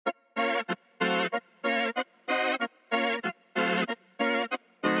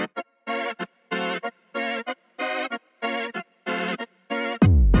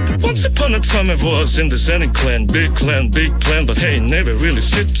Once upon a time I was in the Zenin clan, big plan, but hey, never really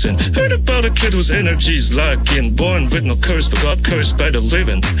fits in. Heard about a kid whose energy's lacking, born with no curse but got cursed by the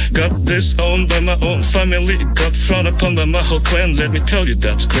living. Got disowned by my own family, got frowned upon by my whole clan. Let me tell you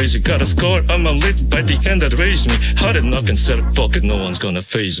that's crazy. Got a score on my lid by the hand that raised me. Hard enough and said fuck it, no one's gonna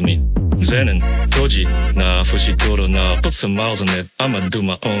faze me. Zenin, Toji, nah, Fushiguro, nah, put some miles on it, I'ma do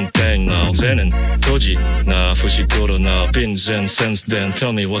my own thing now. Zenin, Toji, nah, Fushiguro, nah, been Zen since then,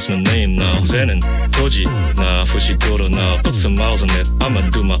 tell me what's my name now. Zenin, Toji, nah, Fushiguro, nah, put some miles on it, I'ma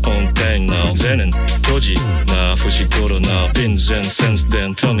do my own thing now. Zenin, Toji, nah, Fushiguro, nah, been Zen since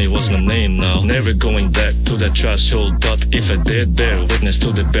then, tell me what's my name now. Never going back to that trash hole, but if I did, bear witness to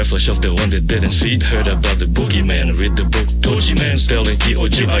the bare flesh of the one that didn't feed. Heard about the boogeyman, read the book, Toji man, spelling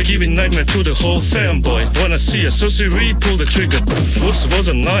T-O-G, I giving nightmare to the whole fanboy. When I see a sorcery, pull the trigger. Whoops, was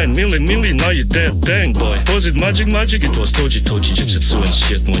a 9 milli, now you dead, dang boy. Was it magic? It was Toji, Jujutsu and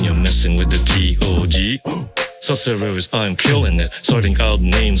shit when you're messing with the T-O-G. Sorcerers, I'm killing it. Sorting out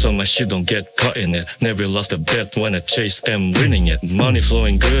names on my shit, don't get caught in it. Never lost a bet when I chase, am winning it. Money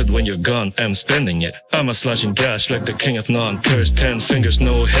flowing good when you're gone, I'm spending it. I'm a slashing gash like the king of non-curse. 10 fingers,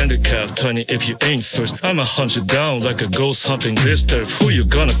 no handicap, 20 if you ain't first. I'ma hunt you down like a ghost hunting this turf. Who you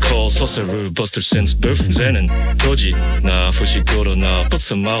gonna call? Sorcerer buster since birth. Zenin, Toji, nah, Fushiguro, nah, put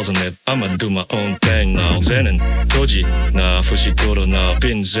some miles on it, I'ma do my own thing now. Zenin, Toji, nah, Fushiguro, nah,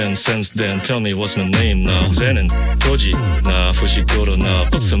 been Zen since then, tell me what's my name now. Zenin, Toji, nah, Fushiguro, nah,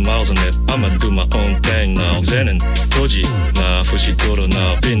 put some miles on it, I'ma do my own thing now. Zenin, Toji, nah, Fushiguro,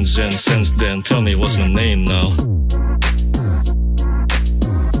 nah, been Zen since then, tell me what's my name now.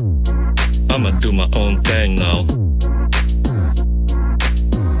 I'ma do my own thing now.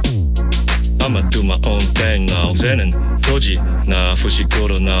 I'ma do my own thing now. Zenin, Toji, nah,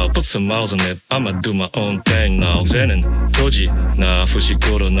 Fushiguro, nah, put some miles on it, I'ma do my own thing now. Zenin, Toji, nah,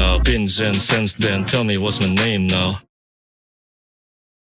 Fushiguro, nah, been Zen since then, tell me what's my name now.